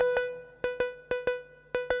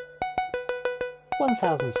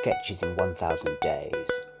1000 Sketches in 1000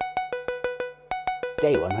 Days.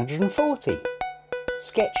 Day 140.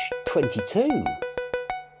 Sketch 22.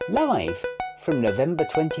 Live from November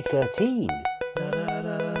 2013.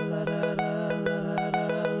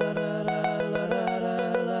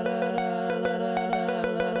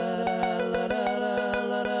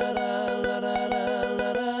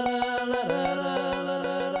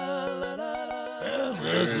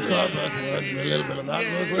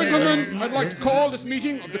 Gentlemen, I'd like to call this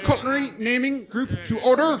meeting of the Culinary Naming Group to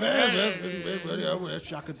order.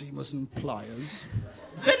 Shakademus and pliers.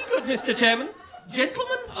 Very good, Mr. Chairman.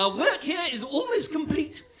 Gentlemen, our work here is almost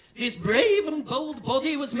complete. This brave and bold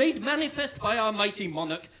body was made manifest by our mighty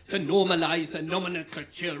monarch to normalise the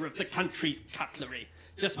nomenclature of the country's cutlery.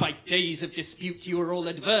 Despite days of dispute, you are all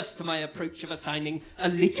adverse to my approach of assigning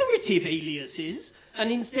alliterative aliases,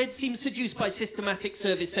 and instead seem seduced by systematic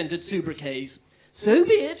service-centred sobriquets. So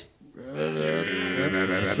be it.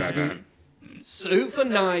 So for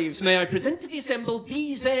knives, may I present to the assembled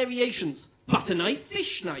these variations: butter knife,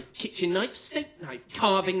 fish knife, kitchen knife, steak knife,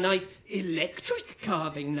 carving knife, electric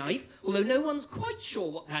carving knife, although no one's quite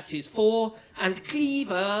sure what that is for, and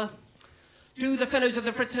cleaver. Do the fellows of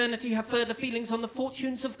the fraternity have further feelings on the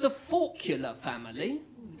fortunes of the Forcular family?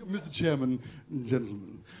 Mr. Chairman,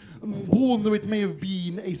 gentlemen, born though it may have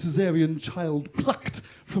been, a Caesarean child plucked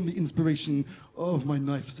from the inspiration of my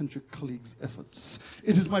knife-centric colleagues' efforts,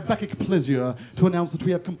 it is my Bacchic pleasure to announce that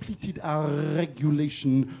we have completed our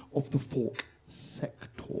regulation of the fork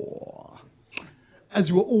sector. As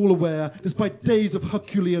you are all aware, despite days of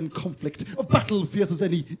Herculean conflict, of battle fierce as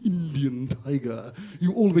any Indian tiger,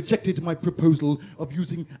 you all rejected my proposal of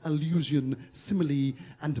using allusion, simile,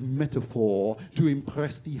 and metaphor to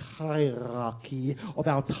impress the hierarchy of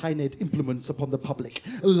our tynate implements upon the public,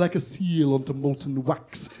 like a seal onto molten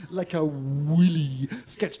wax, like a willy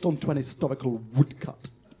sketched onto an historical woodcut.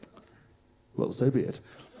 Well, so be it.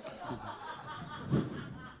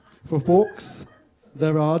 For forks,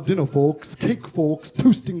 there are dinner forks, cake forks,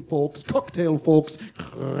 toasting forks, cocktail forks,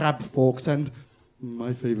 crab forks, and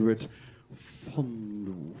my favourite,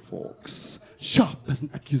 fondue forks. Sharp as an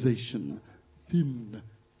accusation, thin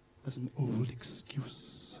as an old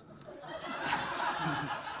excuse.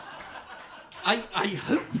 I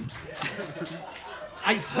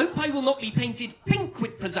hope I will not be painted pink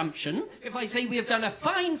with presumption if I say we have done a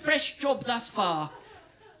fine, fresh job thus far.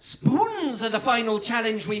 Spoons are the final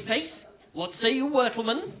challenge we face. What say you,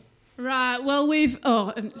 Wurtleman? Right, well,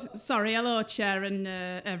 hello, Chair and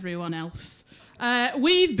everyone else.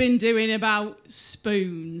 We've been doing about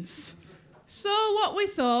spoons. So what we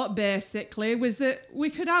thought, basically, was that we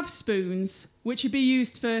could have spoons, which would be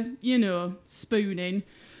used for, spooning.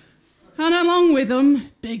 And along with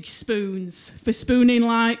them, big spoons, for spooning,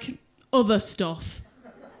 like, other stuff.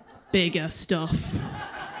 Bigger stuff.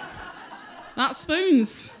 That's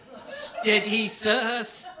spoons. Steady, sir,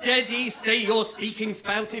 steady, stay your speaking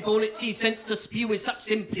spout, if all it sees sense to spew is such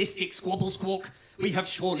simplistic squabble squawk. We have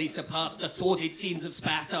surely surpassed the sordid scenes of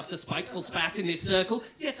spat after spiteful spat in this circle,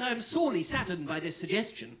 yet I am sorely saddened by this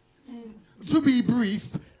suggestion. To be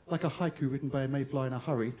brief, like a haiku written by a mayfly in a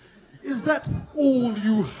hurry, is that all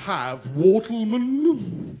you have,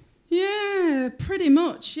 Wurtleman? Yeah, pretty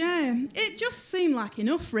much, yeah. It just seemed like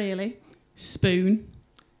enough, really. Spoon.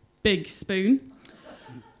 Big spoon.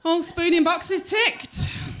 All spooning boxes ticked.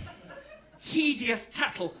 Tedious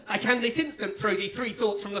tattle. I can this instant throw thee three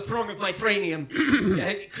thoughts from the throng of my cranium.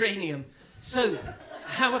 So,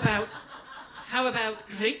 how about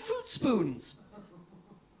grapefruit spoons,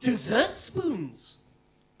 dessert spoons,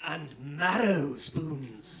 and marrow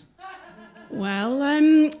spoons?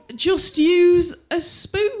 Well, just use a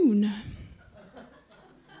spoon.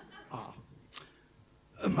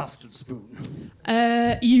 A mustard spoon.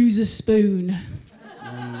 Use a spoon.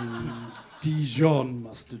 Dijon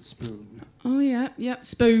mustard spoon. Oh, yeah,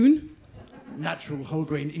 spoon. Natural whole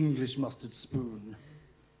grain English mustard spoon.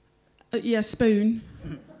 Yeah, spoon.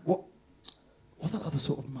 What was that other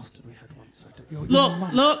sort of mustard we had once?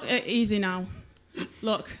 Look, easy now.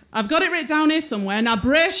 Look, I've got it written down here somewhere. Now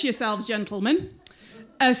brace yourselves, gentlemen.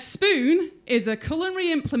 A spoon is a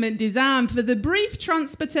culinary implement designed for the brief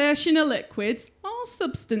transportation of liquids or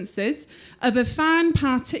substances of a fine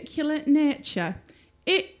particulate nature.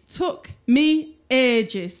 It took me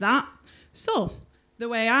ages, that. So, the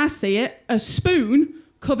way I see it, a spoon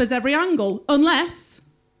covers every angle, unless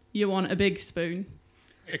you want a big spoon.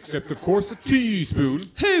 Except, of course, a teaspoon.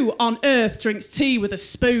 Who on earth drinks tea with a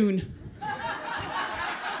spoon?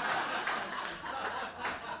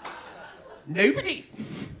 Nobody.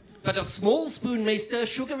 but a small spoon may stir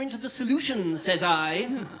sugar into the solution, says I.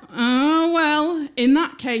 Oh, well, in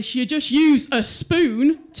that case, you just use a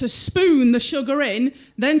spoon to spoon the sugar in,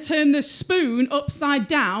 then turn the spoon upside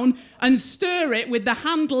down and stir it with the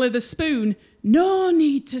handle of the spoon. No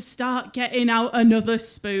need to start getting out another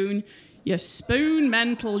spoon. You're spoon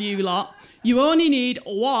mental, you lot. You only need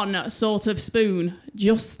one sort of spoon.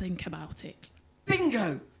 Just think about it.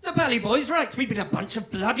 Bingo! The bally boy's right. We've been a bunch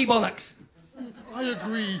of bloody bollocks. I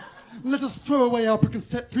agree. Let us throw away our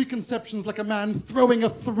preconceptions like a man throwing a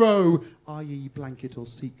throw, i.e. blanket or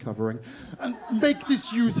seat covering, and make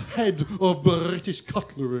this youth head of British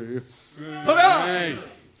cutlery. Hurrah! Hey.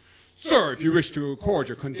 Sir, if you wish to record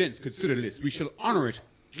your condensed consider list, we shall honour it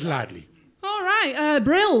gladly. All right,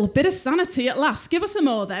 Brill, bit of sanity at last. Give us some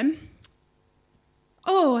more then.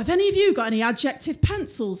 Oh, have any of you got any adjective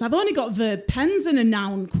pencils? I've only got verb pens and a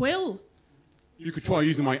noun quill. You could try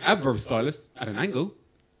using my adverb stylus at an angle.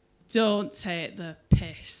 Don't take the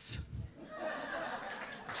piss.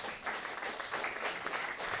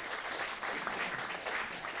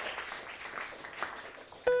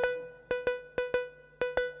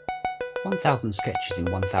 "1000 Sketches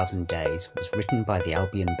in 1000 Days" was written by the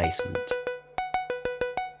Albion Basement.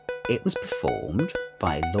 It was performed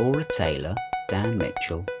by Laura Taylor, Dan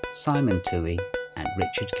Mitchell, Simon Toohey and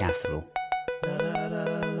Richard Catherall.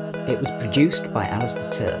 It was produced by Alistair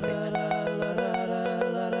Turvitt.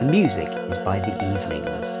 The music is by The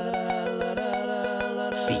Evenings.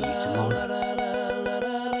 See you tomorrow.